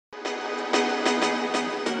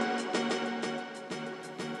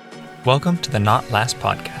Welcome to the Not Last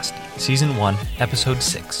Podcast, Season 1, Episode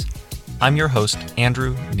 6. I'm your host,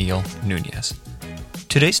 Andrew Neil Nunez.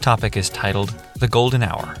 Today's topic is titled The Golden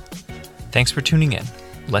Hour. Thanks for tuning in.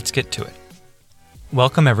 Let's get to it.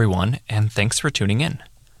 Welcome, everyone, and thanks for tuning in.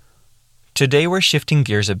 Today we're shifting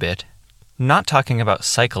gears a bit, not talking about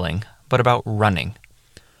cycling, but about running.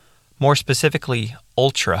 More specifically,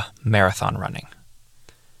 ultra marathon running.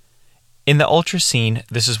 In the ultra scene,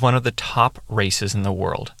 this is one of the top races in the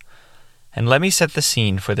world. And let me set the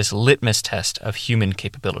scene for this litmus test of human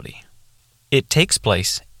capability. It takes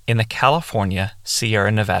place in the California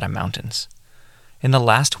Sierra Nevada mountains in the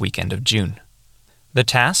last weekend of June. The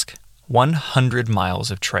task? 100 miles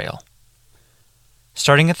of trail.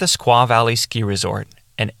 Starting at the Squaw Valley Ski Resort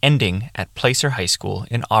and ending at Placer High School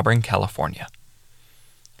in Auburn, California.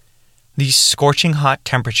 These scorching hot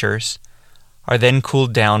temperatures are then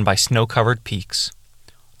cooled down by snow-covered peaks.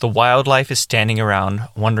 The wildlife is standing around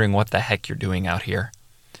wondering what the heck you're doing out here.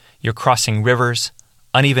 You're crossing rivers,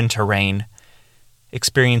 uneven terrain,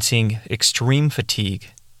 experiencing extreme fatigue,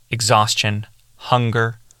 exhaustion,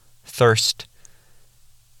 hunger, thirst,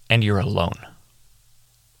 and you're alone.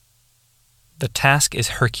 The task is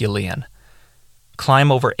Herculean.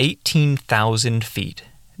 Climb over 18,000 feet,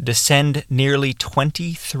 descend nearly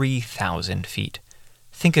 23,000 feet.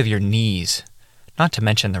 Think of your knees, not to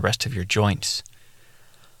mention the rest of your joints.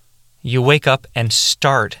 You wake up and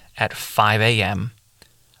start at 5 a.m.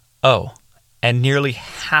 Oh, and nearly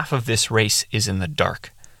half of this race is in the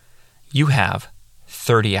dark. You have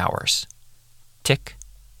 30 hours. Tick,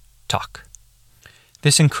 tock.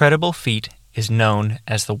 This incredible feat is known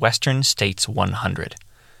as the Western States 100.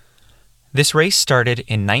 This race started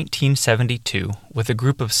in 1972 with a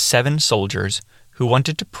group of 7 soldiers who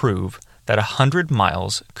wanted to prove that 100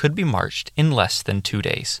 miles could be marched in less than 2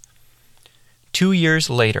 days. 2 years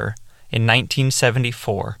later, in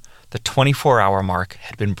 1974, the 24-hour mark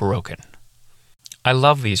had been broken. I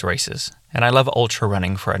love these races, and I love ultra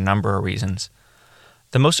running for a number of reasons.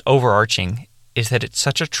 The most overarching is that it's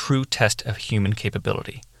such a true test of human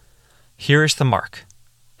capability. Here is the mark.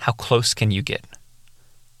 How close can you get?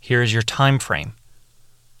 Here is your time frame.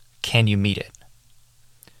 Can you meet it?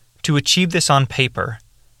 To achieve this on paper,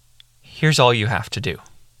 here's all you have to do.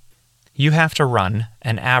 You have to run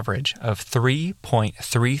an average of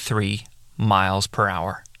 3.33 miles per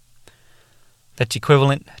hour. That's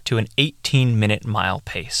equivalent to an 18-minute mile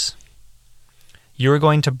pace. You're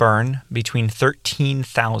going to burn between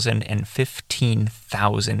 13,000 and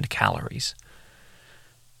 15,000 calories.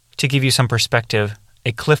 To give you some perspective,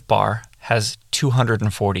 a Cliff Bar has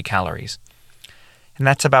 240 calories, and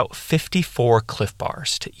that's about 54 Cliff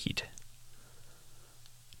Bars to eat.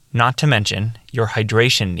 Not to mention your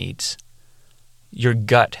hydration needs. Your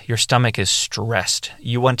gut, your stomach is stressed.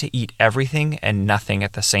 You want to eat everything and nothing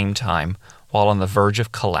at the same time while on the verge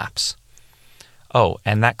of collapse. Oh,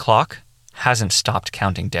 and that clock hasn't stopped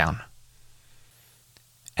counting down.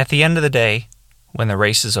 At the end of the day, when the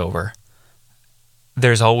race is over,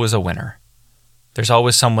 there's always a winner. There's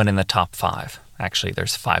always someone in the top 5. Actually,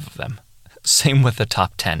 there's 5 of them. Same with the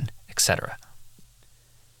top 10, etc.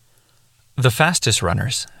 The fastest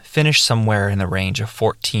runners finish somewhere in the range of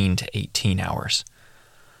 14 to 18 hours.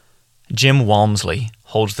 Jim Walmsley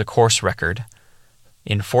holds the course record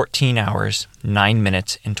in 14 hours, 9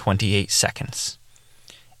 minutes, and 28 seconds.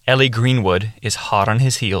 Ellie Greenwood is hot on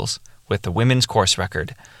his heels with the women's course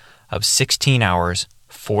record of 16 hours,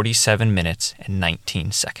 47 minutes, and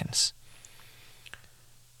 19 seconds.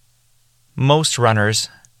 Most runners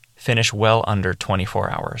finish well under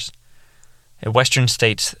 24 hours. At Western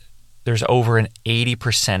States, there's over an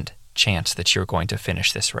 80% chance that you're going to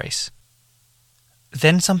finish this race.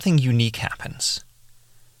 Then something unique happens.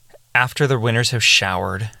 After the winners have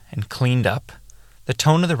showered and cleaned up, the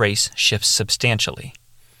tone of the race shifts substantially.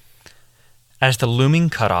 As the looming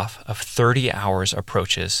cutoff of 30 hours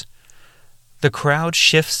approaches, the crowd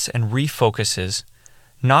shifts and refocuses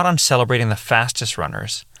not on celebrating the fastest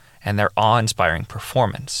runners and their awe-inspiring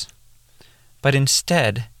performance, but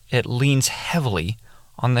instead it leans heavily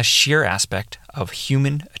on the sheer aspect of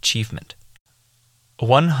human achievement.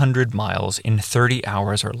 100 miles in 30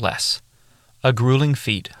 hours or less, a grueling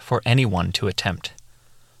feat for anyone to attempt.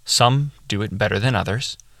 Some do it better than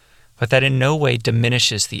others, but that in no way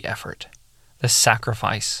diminishes the effort, the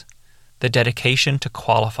sacrifice, the dedication to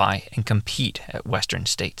qualify and compete at Western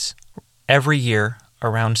States. Every year,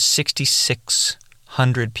 around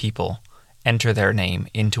 6,600 people enter their name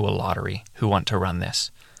into a lottery who want to run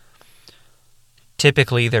this.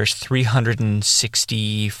 Typically, there's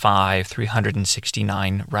 365,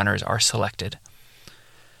 369 runners are selected.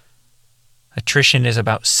 Attrition is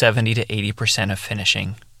about 70 to 80% of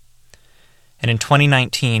finishing. And in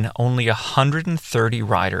 2019, only 130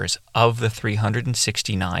 riders of the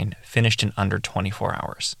 369 finished in under 24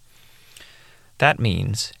 hours. That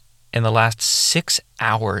means in the last 6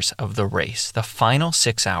 hours of the race, the final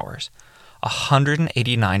 6 hours,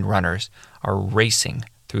 189 runners are racing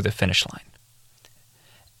through the finish line.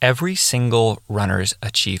 Every single runner's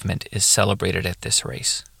achievement is celebrated at this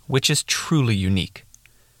race, which is truly unique.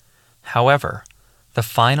 However, the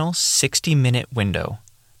final 60-minute window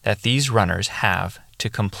that these runners have to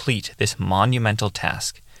complete this monumental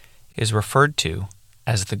task is referred to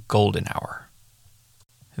as the golden hour.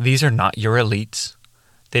 These are not your elites.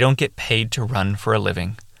 They don't get paid to run for a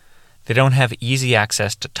living. They don't have easy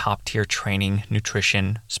access to top-tier training,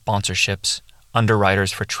 nutrition, sponsorships,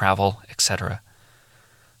 underwriters for travel, etc.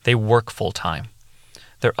 They work full-time.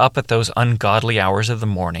 They're up at those ungodly hours of the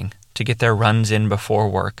morning to get their runs in before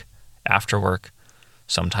work, after work,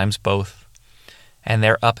 sometimes both. And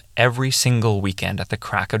they're up every single weekend at the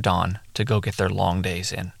crack of dawn to go get their long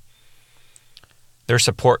days in. Their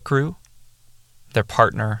support crew, their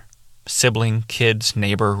partner, sibling, kids,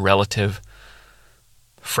 neighbor, relative,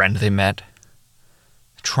 friend they met,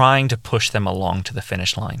 trying to push them along to the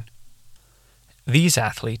finish line. These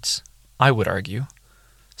athletes, I would argue,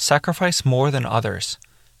 sacrifice more than others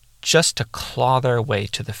just to claw their way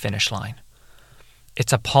to the finish line.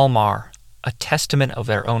 It's a palmar, a testament of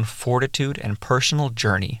their own fortitude and personal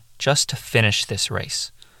journey just to finish this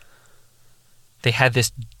race. They had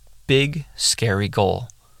this big, scary goal,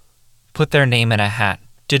 put their name in a hat,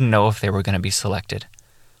 didn't know if they were going to be selected,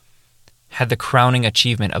 had the crowning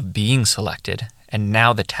achievement of being selected, and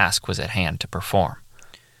now the task was at hand to perform.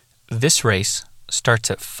 This race starts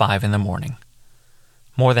at 5 a.m.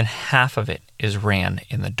 More than half of it is ran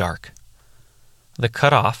in the dark. The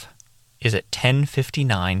cutoff is at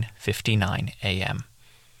 10:59:59 a.m.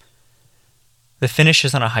 The finish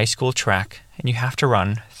is on a high school track, and you have to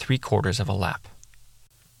run 3/4 of a lap.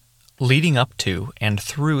 Leading up to and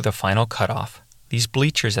through the final cutoff, these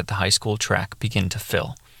bleachers at the high school track begin to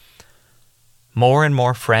fill. More and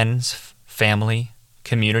more friends, family,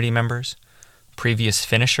 community members, previous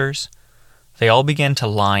finishers, they all began to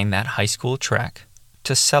line that high school track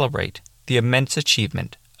to celebrate the immense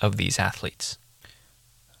achievement of these athletes.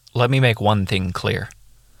 Let me make one thing clear.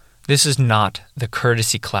 This is not the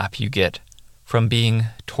courtesy clap you get from being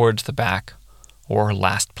towards the back or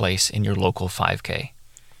last place in your local 5K.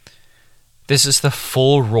 This is the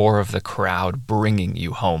full roar of the crowd bringing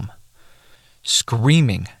you home,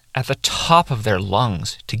 screaming at the top of their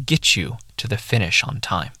lungs to get you to the finish on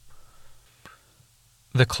time.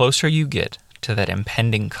 The closer you get to that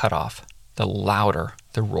impending cutoff, the louder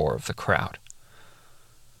the roar of the crowd.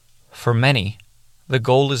 For many, the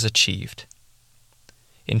goal is achieved.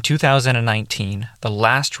 In 2019, the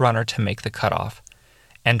last runner to make the cutoff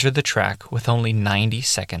entered the track with only 90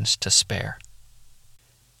 seconds to spare.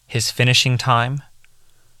 His finishing time,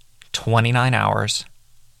 29 hours,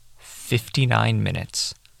 59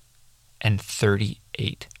 minutes, and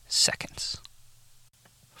 38 seconds.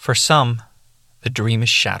 For some, the dream is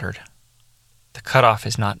shattered. The cutoff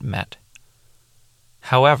is not met.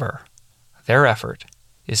 However, their effort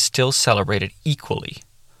is still celebrated equally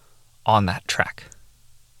on that track.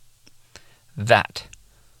 That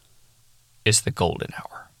is the golden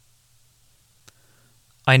hour.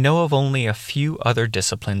 I know of only a few other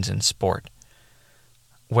disciplines in sport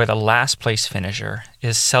where the last place finisher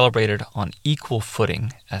is celebrated on equal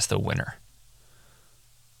footing as the winner.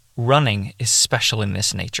 Running is special in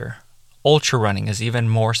this nature. Ultra running is even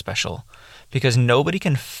more special because nobody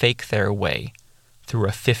can fake their way through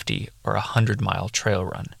a 50 or 100-mile trail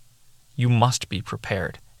run. You must be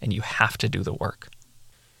prepared, and you have to do the work.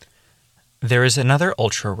 There is another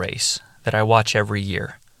ultra race that I watch every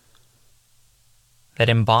year that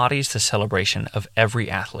embodies the celebration of every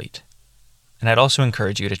athlete, and I'd also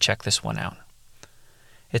encourage you to check this one out.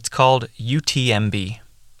 It's called UTMB,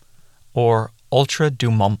 or Ultra du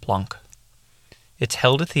Mont Blanc. It's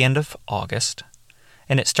held at the end of August,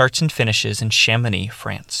 and it starts and finishes in Chamonix,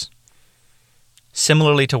 France.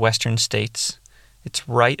 Similarly to Western states, it's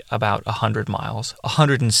right about 100 miles,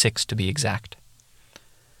 106 to be exact.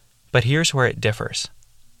 But here's where it differs.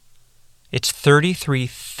 It's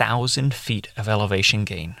 33,000 feet of elevation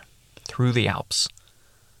gain through the Alps.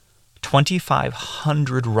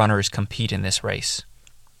 2,500 runners compete in this race,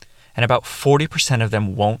 and about 40% of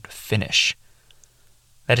them won't finish.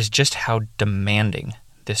 That is just how demanding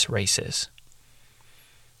this race is.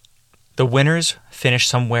 The winners finish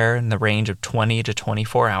somewhere in the range of 20 to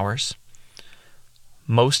 24 hours.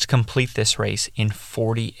 Most complete this race in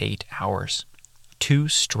 48 hours, 2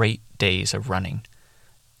 straight days of running.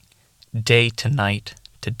 Day to night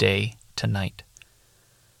to day tonight.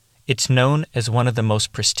 It's known as one of the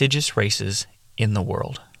most prestigious races in the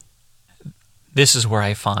world. This is where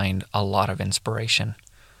I find a lot of inspiration.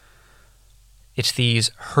 It's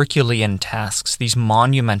these Herculean tasks, these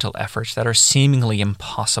monumental efforts that are seemingly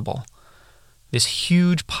impossible. This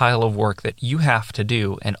huge pile of work that you have to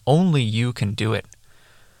do, and only you can do it.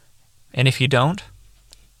 And if you don't,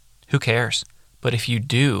 who cares? But if you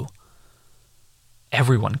do,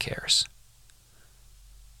 everyone cares.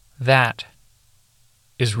 That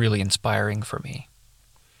is really inspiring for me.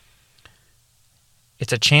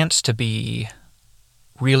 It's a chance to be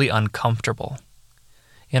really uncomfortable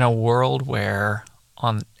in a world where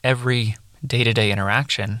on every day-to-day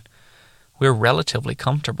interaction, we're relatively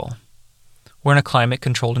comfortable. We're in a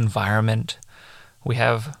climate-controlled environment. We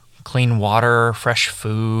have clean water, fresh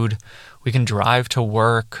food. We can drive to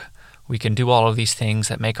work. We can do all of these things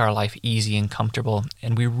that make our life easy and comfortable.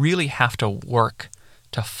 And we really have to work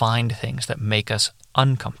to find things that make us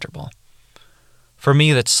uncomfortable. For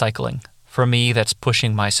me, that's cycling. For me, that's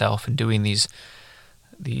pushing myself and doing these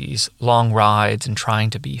long rides and trying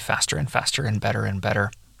to be faster and faster and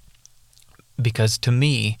better. Because to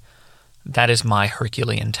me, that is my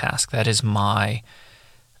Herculean task. That is my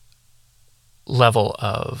level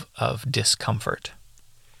of discomfort.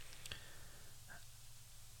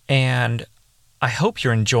 And I hope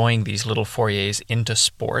you're enjoying these little forays into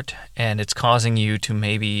sport, and it's causing you to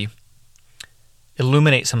maybe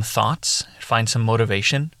illuminate some thoughts, find some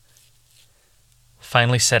motivation,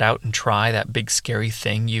 finally set out and try that big scary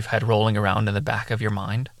thing you've had rolling around in the back of your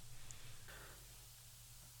mind.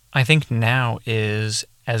 I think now is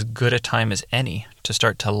as good a time as any to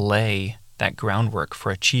start to lay that groundwork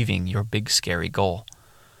for achieving your big scary goal,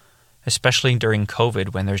 especially during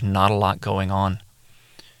COVID when there's not a lot going on.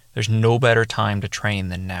 There's no better time to train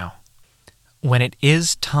than now. When it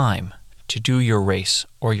is time to do your race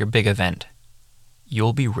or your big event,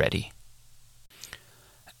 you'll be ready.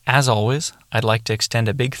 As always, I'd like to extend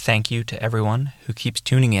a big thank you to everyone who keeps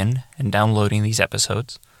tuning in and downloading these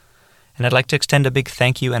episodes. And I'd like to extend a big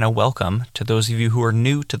thank you and a welcome to those of you who are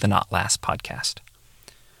new to the Not Last podcast.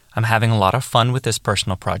 I'm having a lot of fun with this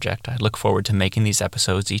personal project. I look forward to making these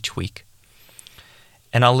episodes each week.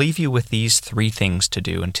 And I'll leave you with these 3 things to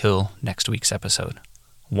do until next week's episode.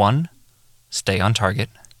 1, stay on target.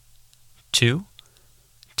 2,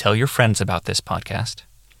 tell your friends about this podcast.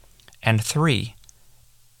 And 3,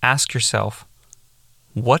 ask yourself,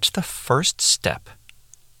 what's the first step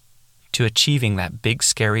to achieving that big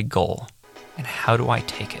scary goal, and how do I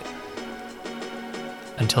take it?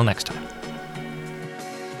 Until next time.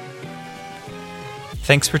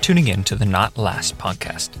 Thanks for tuning in to the Not Last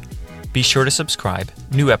podcast. Be sure to subscribe.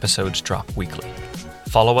 New episodes drop weekly.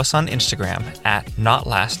 Follow us on Instagram at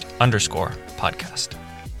notlast_podcast.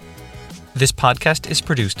 This podcast is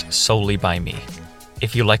produced solely by me.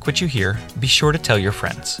 If you like what you hear, be sure to tell your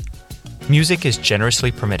friends. Music is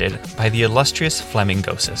generously permitted by the illustrious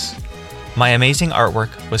Flamingosis. My amazing artwork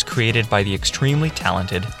was created by the extremely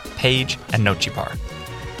talented Paige and Nochibar.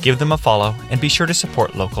 Give them a follow and be sure to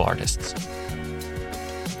support local artists.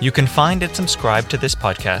 You can find and subscribe to this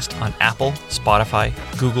podcast on Apple, Spotify,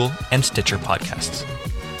 Google, and Stitcher podcasts.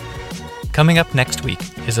 Coming up next week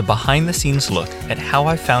is a behind-the-scenes look at how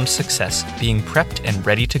I found success being prepped and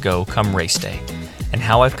ready to go come race day, and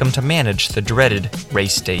how I've come to manage the dreaded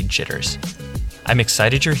race day jitters. I'm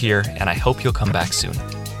excited you're here, and I hope you'll come back soon.